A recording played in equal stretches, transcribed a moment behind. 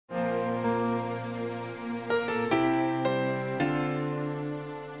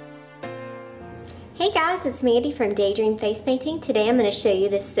Hey guys, it's Mandy from Daydream Face Painting. Today I'm going to show you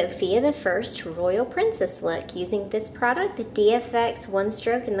this Sofia the First Royal Princess look using this product, the DFX One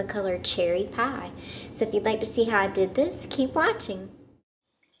Stroke in the color Cherry Pie. So if you'd like to see how I did this, keep watching.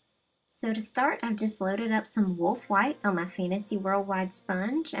 So to start, I've just loaded up some Wolf White on my Fantasy Worldwide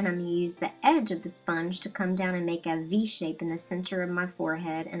sponge, and I'm going to use the edge of the sponge to come down and make a V shape in the center of my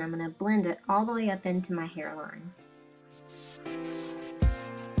forehead, and I'm going to blend it all the way up into my hairline.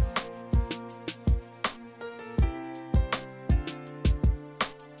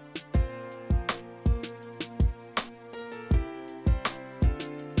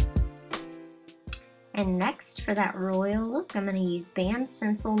 And next, for that royal look, I'm going to use Bam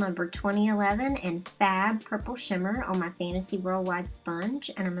Stencil number 2011 and Fab Purple Shimmer on my Fantasy Worldwide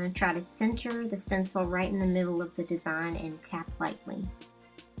sponge, and I'm going to try to center the stencil right in the middle of the design and tap lightly.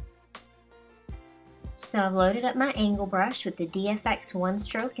 So I've loaded up my angle brush with the DFX One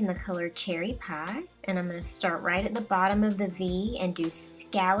Stroke in the color Cherry Pie, and I'm going to start right at the bottom of the V and do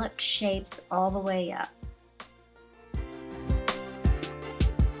scalloped shapes all the way up.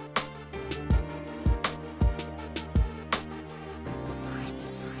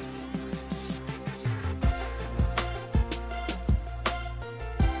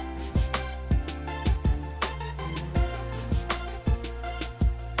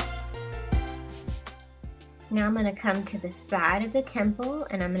 Now I'm going to come to the side of the temple,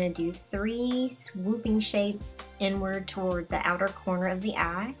 and I'm going to do 3 swooping shapes inward toward the outer corner of the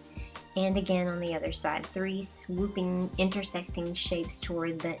eye, and again on the other side, 3 swooping intersecting shapes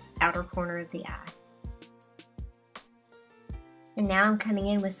toward the outer corner of the eye. And now I'm coming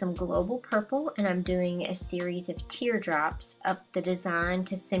in with some Global Purple, and I'm doing a series of teardrops up the design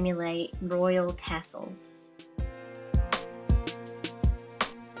to simulate royal tassels.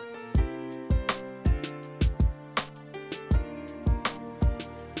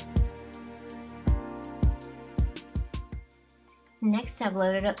 Next, I've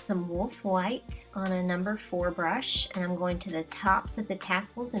loaded up some Wolf White on a number 4 brush, and I'm going to the tops of the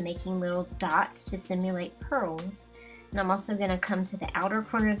tassels and making little dots to simulate pearls. And I'm also going to come to the outer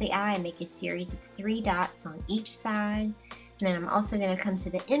corner of the eye and make a series of 3 dots on each side. And then I'm also going to come to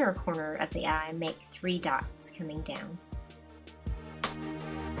the inner corner of the eye and make 3 dots coming down.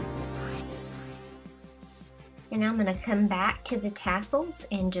 And now I'm going to come back to the tassels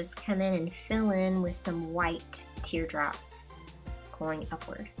and just come in and fill in with some white teardrops going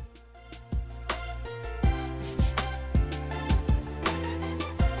upward.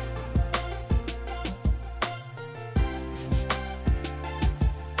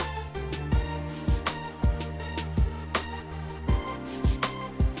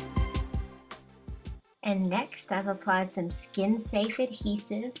 And next, I've applied some skin safe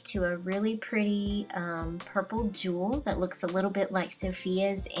adhesive to a really pretty purple jewel that looks a little bit like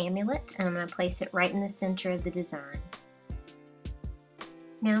Sofia's amulet, and I'm going to place it right in the center of the design.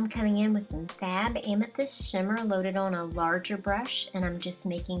 Now I'm coming in with some Fab Amethyst Shimmer loaded on a larger brush, and I'm just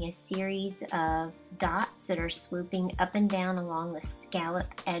making a series of dots that are swooping up and down along the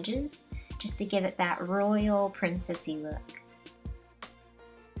scalloped edges just to give it that royal princessy look.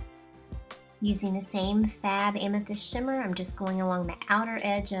 Using the same Fab Amethyst Shimmer, I'm just going along the outer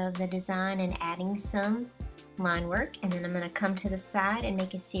edge of the design and adding some line work, and then I'm going to come to the side and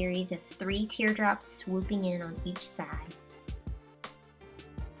make a series of 3 teardrops swooping in on each side.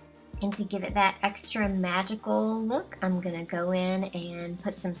 And to give it that extra magical look, I'm going to go in and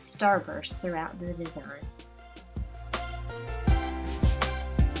put some starbursts throughout the design.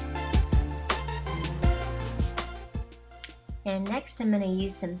 And next I'm going to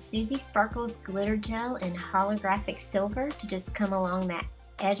use some Susie Sparkles Glitter Gel in Holographic Silver to just come along the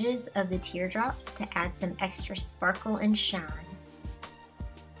edges of the teardrops to add some extra sparkle and shine.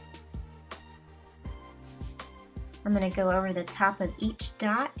 I'm going to go over the top of each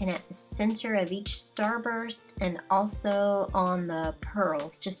dot and at the center of each starburst, and also on the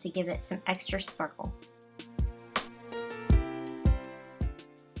pearls just to give it some extra sparkle.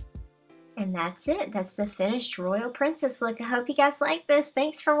 And that's it. That's the finished Royal Princess look. I hope you guys like this.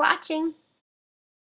 Thanks for watching.